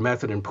sophisticated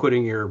method and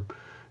putting your,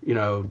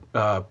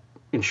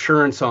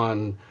 insurance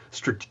on,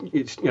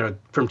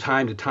 from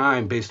time to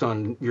time based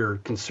on your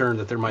concern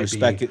that there might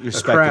be a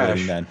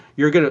crash, then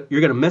you're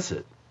gonna miss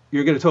it.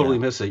 You're gonna totally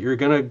miss it. You're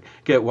gonna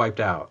get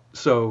wiped out.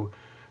 So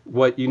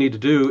what you need to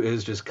do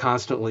is just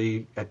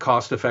constantly,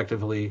 cost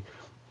effectively,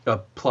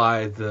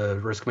 apply the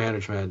risk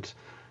management,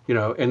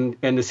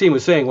 and Nassim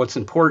was saying what's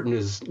important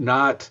is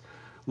not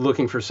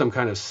looking for some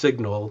kind of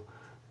signal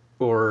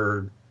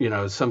or,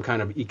 some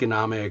kind of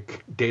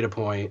economic data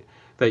point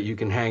that you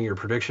can hang your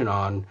prediction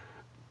on.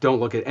 Don't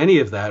look at any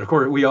of that. Of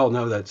course, we all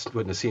know that's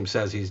what Nassim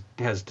says. He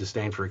has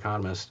disdain for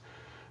economists.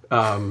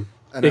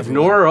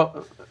 Ignore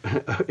all,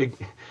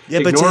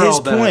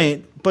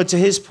 but to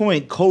his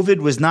point, COVID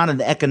was not an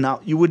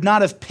economic. You would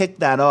not have picked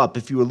that up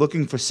if you were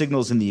looking for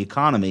signals in the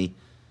economy.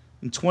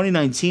 In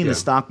 2019, the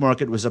stock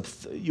market was up.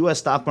 U.S.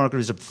 stock market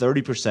was up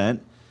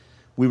 30%.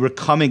 We were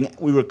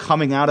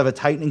coming out of a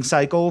tightening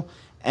cycle,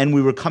 and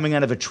we were coming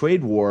out of a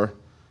trade war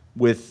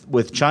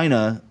with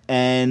China,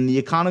 and the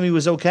economy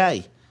was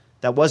okay.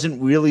 That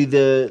wasn't really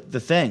the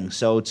thing.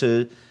 So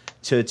to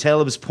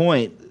Taleb's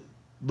point,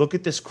 look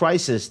at this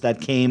crisis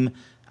that came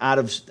out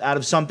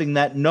of something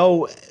that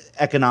no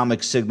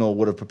economic signal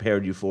would have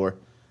prepared you for.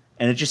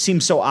 And it just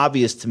seems so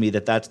obvious to me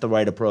that that's the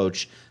right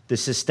approach, the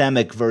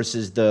systemic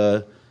versus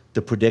the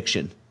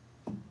prediction.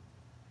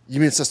 You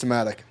mean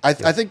systematic? I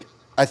think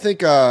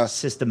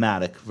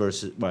systematic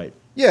versus right.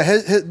 Yeah,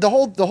 the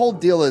whole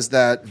deal is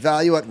that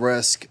value at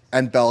risk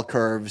and bell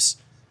curves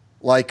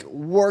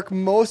work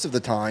most of the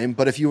time,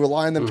 but if you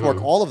rely on them to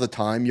work all of the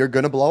time, you're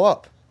going to blow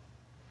up.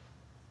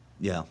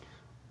 Yeah.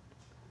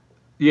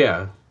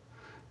 Yeah.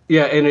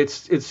 Yeah, and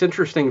it's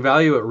interesting.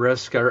 Value at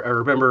risk. I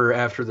remember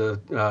after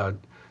the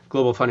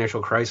global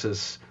financial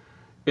crisis,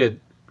 it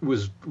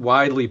was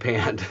widely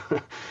panned.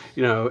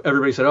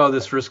 Everybody said, "Oh,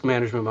 this risk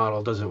management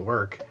model doesn't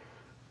work."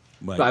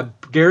 Right. I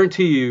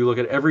guarantee you, look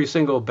at every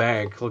single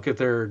bank, look at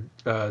their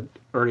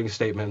earnings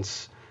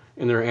statements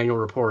in their annual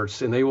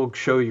reports, and they will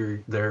show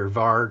you their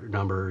VAR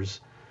numbers,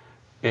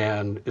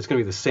 and it's going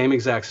to be the same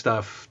exact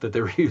stuff that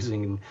they were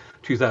using in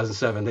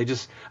 2007. I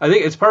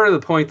think it's part of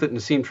the point that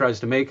Nassim tries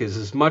to make is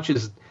as much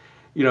as,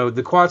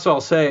 the quants all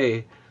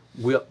say,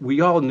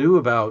 we all knew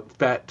about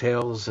fat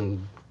tails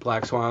and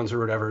black swans or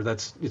whatever.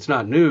 It's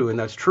not new, and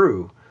that's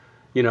true.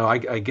 I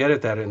get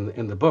it that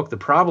in the book. The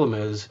problem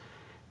is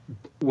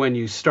when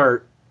you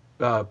start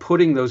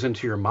putting those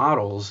into your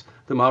models,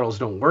 the models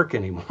don't work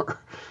anymore.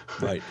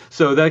 Right.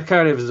 So that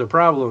kind of is a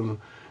problem.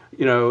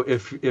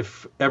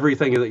 If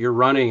everything that you're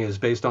running is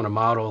based on a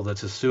model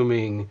that's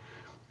assuming,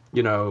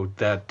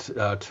 that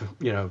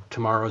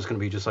tomorrow is going to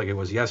be just like it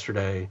was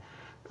yesterday,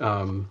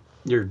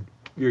 you're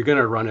going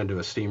to run into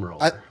a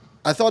steamroller.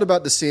 I thought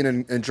about the scene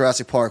in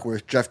Jurassic Park where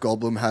Jeff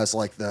Goldblum has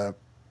the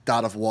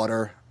dot of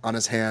water on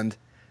his hand,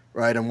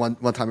 right? And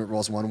one time it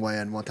rolls one way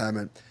and one time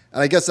it.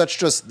 And I guess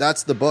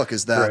that's the book,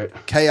 is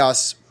that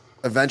chaos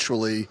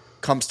eventually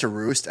comes to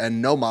roost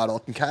and no model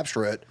can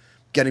capture it.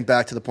 Getting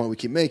back to the point we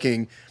keep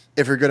making,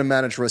 if you're going to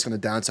manage risk on the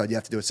downside, you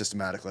have to do it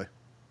systematically.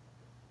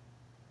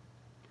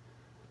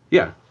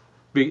 Yeah,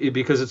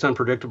 because it's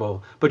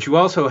unpredictable. But you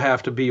also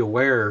have to be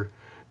aware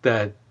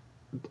that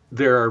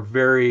there are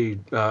very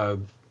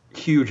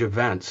huge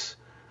events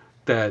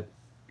that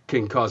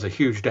can cause a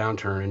huge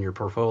downturn in your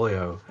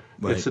portfolio.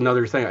 Right. It's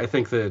another thing. I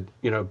think that,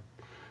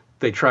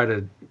 they try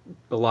to,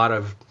 a lot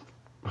of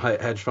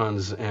hedge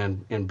funds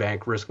and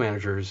bank risk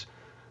managers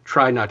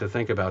try not to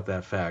think about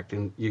that fact.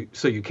 And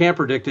so you can't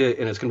predict it,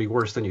 and it's going to be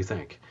worse than you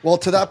think. Well,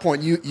 to that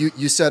point,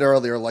 you said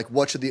earlier,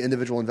 what should the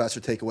individual investor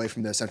take away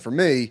from this? And for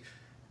me,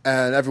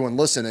 and everyone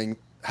listening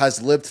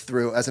has lived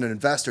through, as an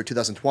investor,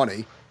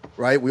 2020,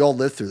 right? We all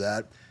lived through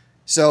that.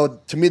 So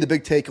to me, the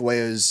big takeaway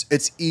is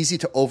it's easy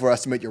to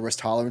overestimate your risk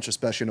tolerance,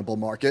 especially in a bull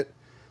market.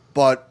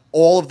 But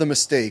all of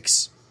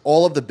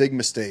the big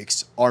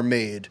mistakes are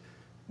made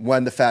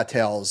when the fat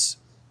tails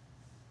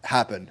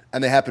happen.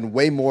 And they happen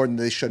way more than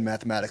they should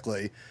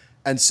mathematically.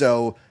 And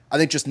so I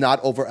think just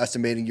not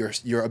overestimating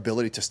your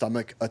ability to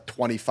stomach a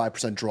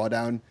 25%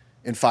 drawdown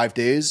in 5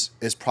 days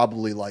is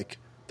probably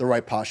the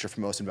right posture for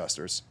most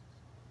investors.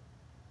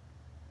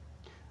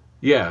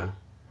 Yeah.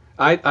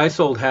 I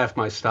sold half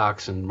my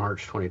stocks in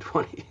March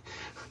 2020,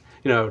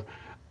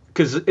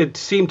 because it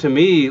seemed to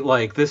me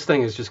like this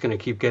thing is just going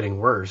to keep getting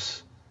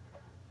worse.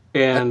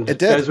 And it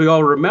did. As we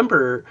all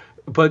remember,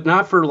 but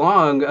not for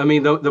long. I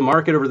mean, the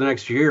market over the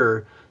next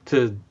year,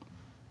 to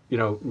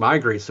my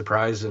great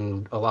surprise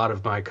and a lot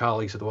of my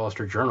colleagues at the Wall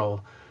Street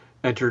Journal,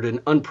 entered an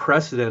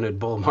unprecedented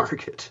bull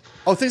market.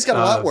 Oh, things got a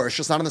lot worse,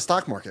 just not in the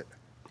stock market.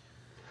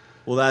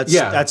 Well,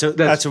 that's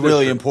a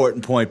really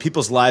important point.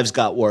 People's lives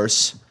got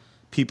worse.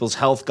 People's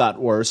health got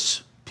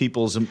worse.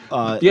 People's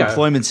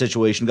employment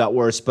situation got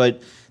worse.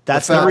 But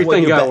that's not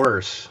everything got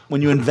worse.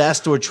 When you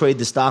invest or trade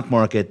the stock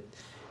market,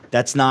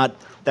 that's not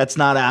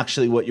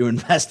actually what you're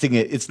investing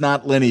in. It's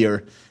not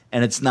linear,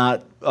 and it's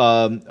not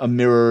a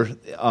mirror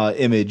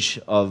image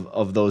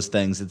of those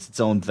things. It's its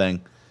own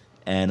thing.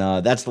 And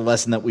that's the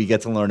lesson that we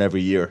get to learn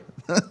every year,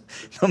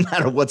 no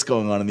matter what's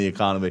going on in the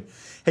economy.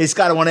 Hey,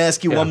 Scott, I want to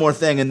ask you one more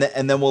thing, and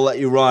then we'll let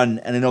you run.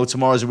 And I know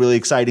tomorrow's a really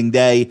exciting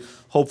day.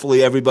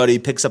 Hopefully everybody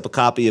picks up a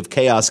copy of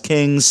Chaos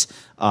Kings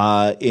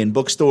in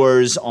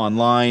bookstores,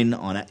 online.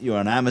 You're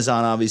on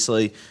Amazon,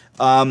 obviously.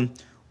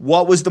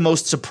 What was the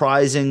most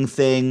surprising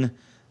thing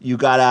you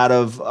got out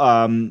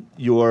of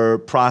your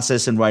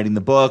process in writing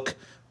the book?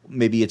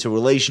 maybe it's a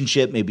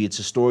relationship, maybe it's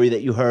a story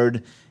that you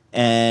heard.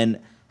 And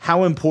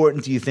how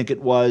important do you think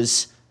it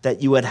was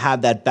that you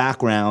had that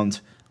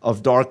background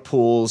of dark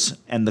pools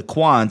and the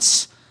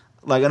quants?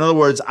 Like, in other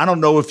words, I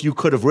don't know if you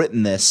could have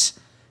written this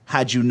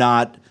had you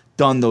not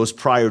done those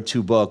prior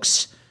 2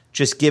 books,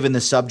 just given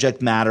the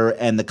subject matter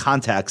and the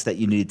context that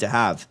you needed to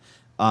have.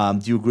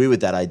 Do you agree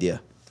with that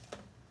idea?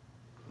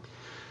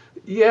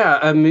 Yeah,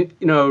 I mean,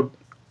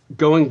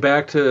 going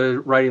back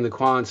to writing the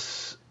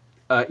quants,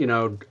 I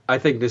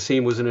think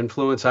Nassim was an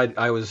influence.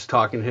 I was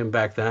talking to him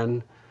back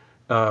then.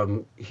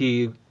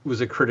 He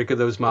was a critic of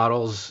those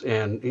models,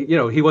 and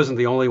he wasn't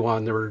the only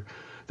one. There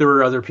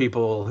were other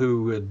people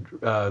who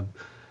had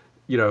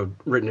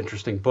written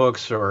interesting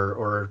books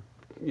or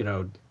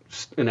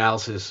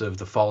analysis of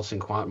the false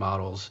and quant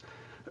models.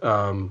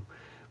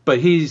 But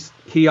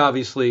he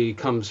obviously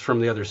comes from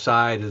the other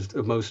side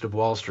of most of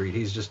Wall Street.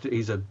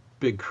 He's a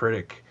big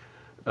critic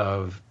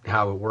of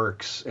how it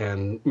works,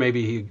 and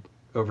maybe he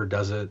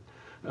overdoes it.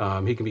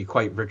 He can be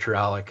quite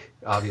vitriolic,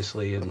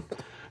 obviously, and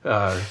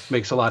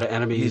makes a lot of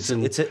enemies.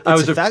 It's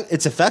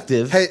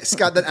effective. Hey,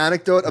 Scott, that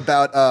anecdote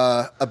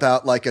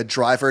about like a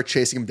driver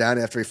chasing him down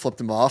after he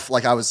flipped him off,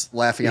 like I was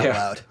laughing out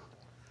loud.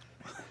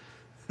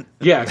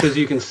 Yeah, because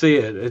you can see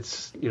it.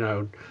 It's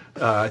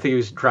I think he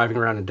was driving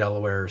around in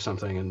Delaware or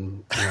something,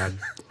 and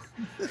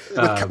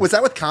was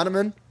that with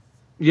Kahneman?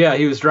 Yeah,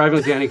 he was driving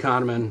with Danny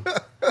Kahneman,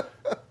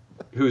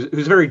 who's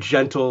a very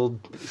gentle,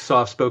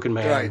 soft-spoken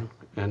man, right.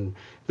 And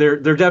they're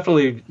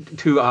definitely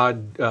 2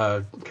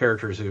 odd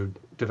characters who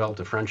developed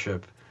a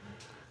friendship.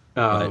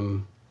 Right.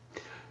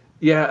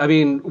 Yeah, I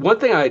mean, one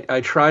thing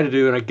I try to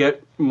do, and I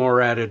get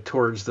more at it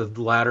towards the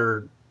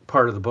latter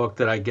part of the book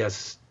that I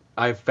guess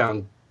I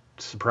found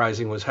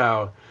surprising, was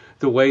how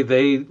the way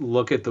they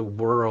look at the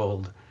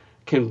world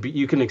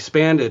you can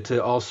expand it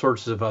to all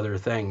sorts of other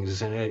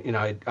things. And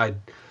I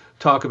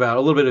talk about a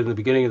little bit in the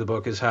beginning of the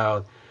book is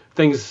how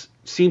things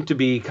seem to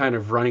be kind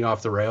of running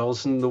off the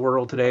rails in the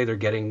world today.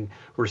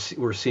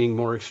 We're seeing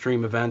more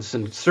extreme events,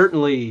 and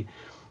certainly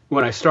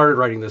when I started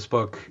writing this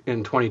book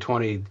in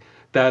 2020,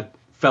 that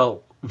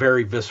felt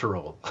very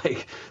visceral.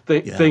 Like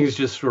things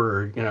just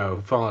were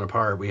falling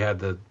apart. We had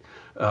the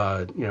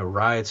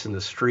riots in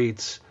the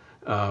streets.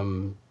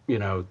 COVID.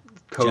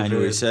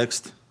 January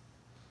 6th.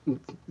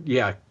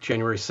 Yeah,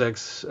 January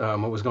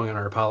 6th. What was going on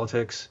in our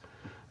politics?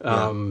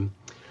 So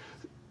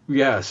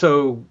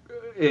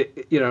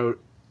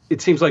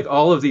it seems like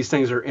all of these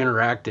things are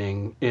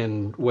interacting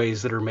in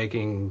ways that are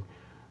making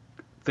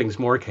things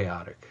more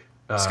chaotic.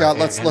 Scott,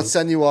 let's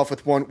send you off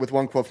with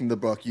one quote from the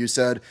book. You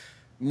said,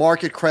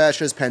 "Market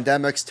crashes,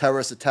 pandemics,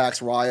 terrorist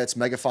attacks, riots,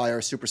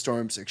 megafires,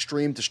 superstorms,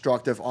 extreme,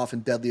 destructive, often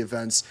deadly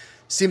events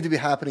seem to be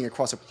happening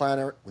across a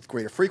planet with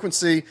greater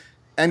frequency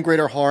and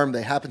greater harm.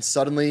 They happen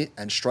suddenly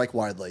and strike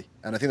widely."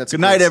 And I think that's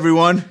good night,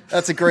 everyone.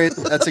 That's a great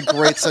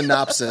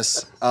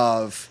synopsis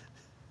of.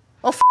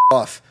 Oh,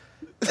 off.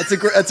 That's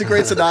a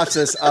great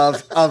synopsis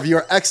of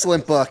your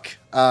excellent book,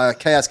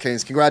 Chaos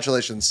Kings.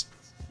 Congratulations.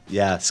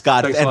 Yeah,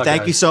 Scott, Thanks and a lot,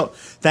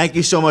 thank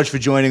you so much for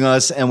joining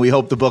us, and we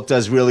hope the book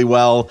does really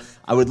well.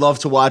 I would love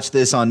to watch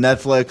this on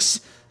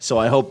Netflix, so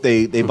I hope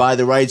they buy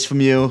the rights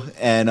from you.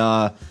 And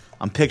I'm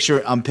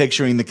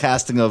picturing the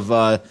casting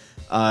of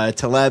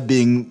Taleb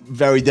being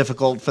very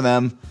difficult for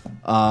them,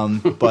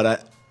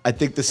 but I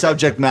think the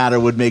subject matter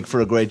would make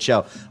for a great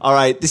show. All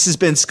right, this has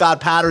been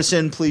Scott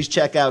Patterson. Please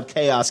check out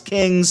Chaos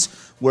Kings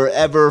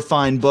wherever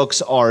fine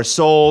books are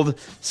sold.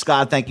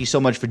 Scott, thank you so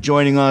much for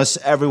joining us.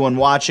 Everyone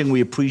watching, we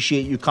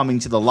appreciate you coming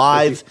to the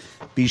live.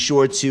 Be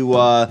sure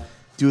to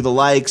do the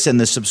likes and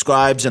the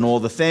subscribes and all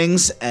the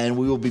things, and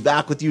we will be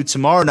back with you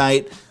tomorrow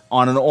night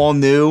on an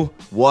all-new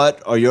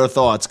What Are Your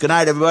Thoughts? Good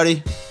night,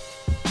 everybody.